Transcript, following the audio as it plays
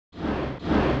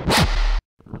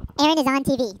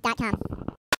AaronIsOnTV.com.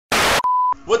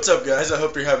 What's up, guys? I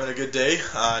hope you're having a good day.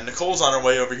 Nicole's on her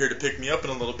way over here to pick me up in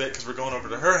a little bit because we're going over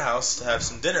to her house to have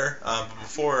some dinner. But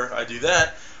before I do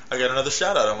that, I got another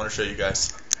shout out I want to show you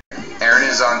guys. Aaron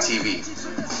is on TV.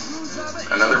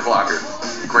 Another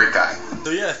vlogger. Great guy. So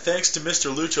yeah, thanks to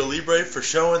Mr. Lucha Libre for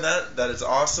showing that. That is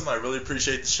awesome. I really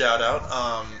appreciate the shout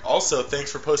out. Also,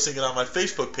 thanks for posting it on my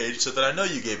Facebook page so that I know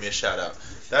you gave me a shout out.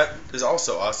 That is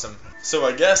also awesome. So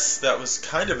I guess that was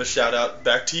kind of a shout out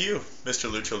back to you, Mr.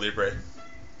 Lucha Libre.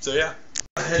 So yeah.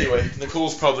 Anyway,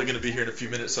 Nicole's probably going to be here in a few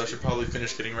minutes, so I should probably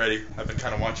finish getting ready. I've been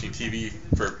kind of watching TV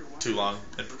for too long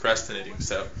and procrastinating,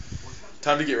 so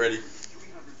time to get ready.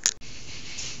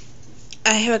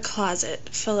 I have a closet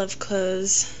full of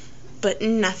clothes, but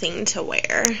nothing to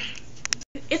wear.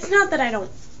 It's not that I don't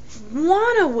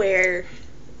want to wear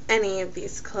any of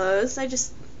these clothes, I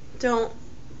just don't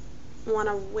want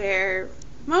to wear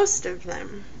most of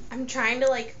them. I'm trying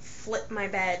to flip my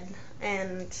bed,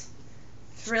 and it's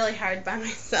really hard by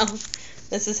myself.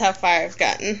 This is how far I've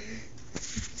gotten.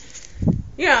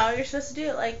 You know, you're supposed to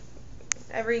do it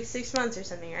every 6 months or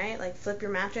something, right? Flip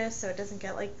your mattress so it doesn't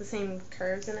get the same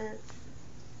curves in it.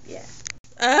 Yeah.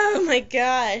 Oh my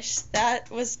gosh,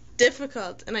 that was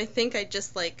difficult, and I think I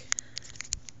just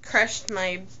crushed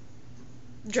my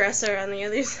dresser on the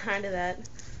other side of that.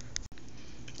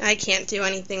 I can't do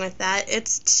anything with that.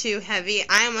 It's too heavy.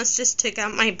 I almost just took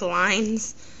out my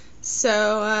blinds.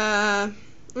 So,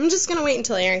 I'm just gonna wait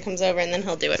until Aaron comes over and then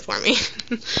he'll do it for me.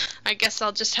 I guess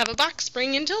I'll just have a box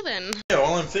spring until then. Yeah,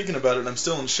 while I'm thinking about it and I'm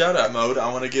still in shout-out mode,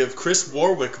 I want to give Chris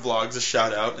Warwick Vlogs a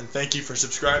shout-out, and thank you for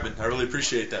subscribing. I really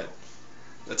appreciate that.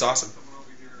 That's awesome.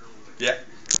 Yeah.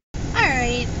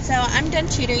 Alright, so I'm done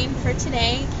tutoring for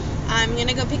today. I'm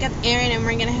gonna go pick up Aaron and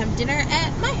we're gonna have dinner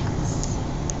at my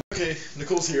house. Okay,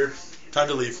 Nicole's here. Time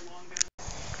to leave.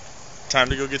 Time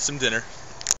to go get some dinner.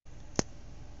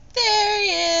 There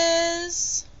he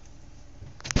is.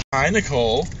 Hi,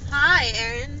 Nicole. Hi,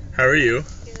 Aaron. How are you?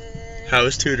 Good. How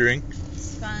is tutoring?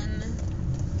 It's fun.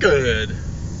 Good.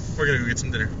 We're gonna go get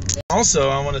some dinner. Also,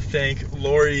 I want to thank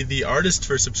Lori the artist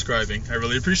for subscribing. I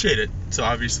really appreciate it. So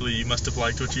obviously you must have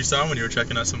liked what you saw when you were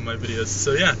checking out some of my videos.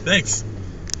 So yeah, thanks.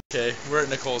 Okay, we're at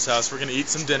Nicole's house. We're gonna eat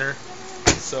some dinner.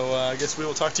 So I guess we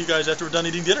will talk to you guys after we're done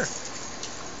eating dinner.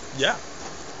 Yeah.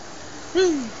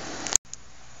 Woo.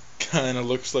 Kinda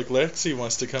looks like Lexi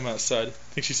wants to come outside. I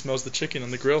think she smells the chicken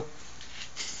on the grill.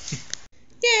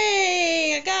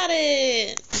 Yay! I got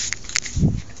it!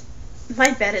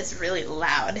 My bed is really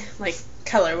loud,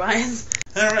 color-wise.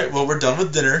 Alright, well, we're done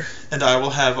with dinner, and I will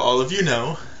have all of you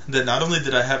know that not only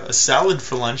did I have a salad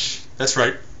for lunch, that's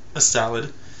right, a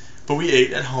salad, but we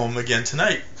ate at home again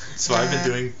tonight. So I've been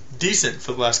doing decent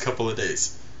for the last couple of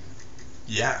days.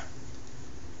 Yeah.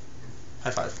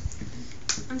 High five.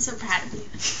 I'm so proud of you.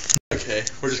 Okay,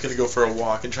 we're just gonna go for a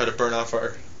walk and try to burn off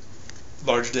our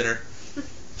large dinner.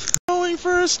 Going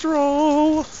for a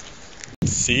stroll.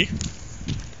 See?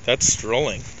 That's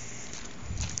strolling.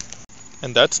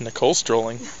 And that's Nicole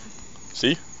strolling.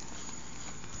 See?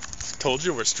 Told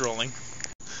you we're strolling.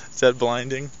 Is that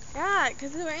blinding? Yeah,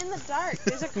 because we're in the dark.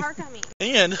 There's a car coming.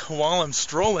 And while I'm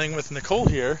strolling with Nicole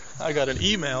here, I got an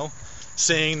email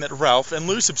saying that Ralph and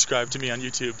Lou subscribed to me on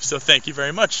YouTube. So thank you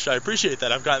very much. I appreciate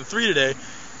that. I've gotten 3 today,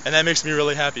 and that makes me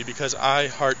really happy because I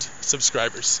heart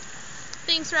subscribers.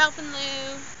 Thanks, Ralph and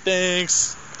Lou.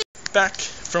 Thanks. Back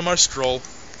from our stroll.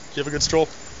 Did you have a good stroll?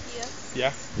 Yeah.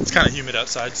 Yeah? It's kind of humid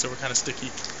outside, so we're kind of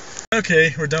sticky.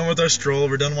 Okay, we're done with our stroll.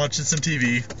 We're done watching some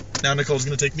TV. Now Nicole's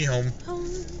going to take me home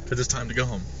because it's time to go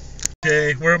home.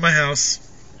 Okay, we're at my house.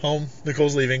 Home.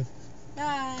 Nicole's leaving.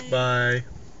 Bye. Bye.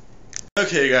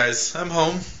 Okay, guys, I'm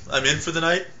home. I'm in for the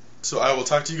night, so I will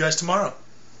talk to you guys tomorrow.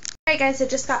 Alright, guys, I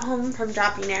just got home from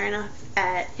dropping Aaron off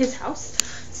at his house.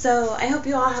 So I hope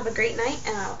you all have a great night,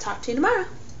 and I'll talk to you tomorrow.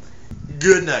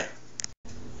 Good night.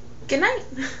 Good night.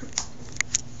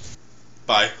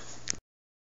 Bye.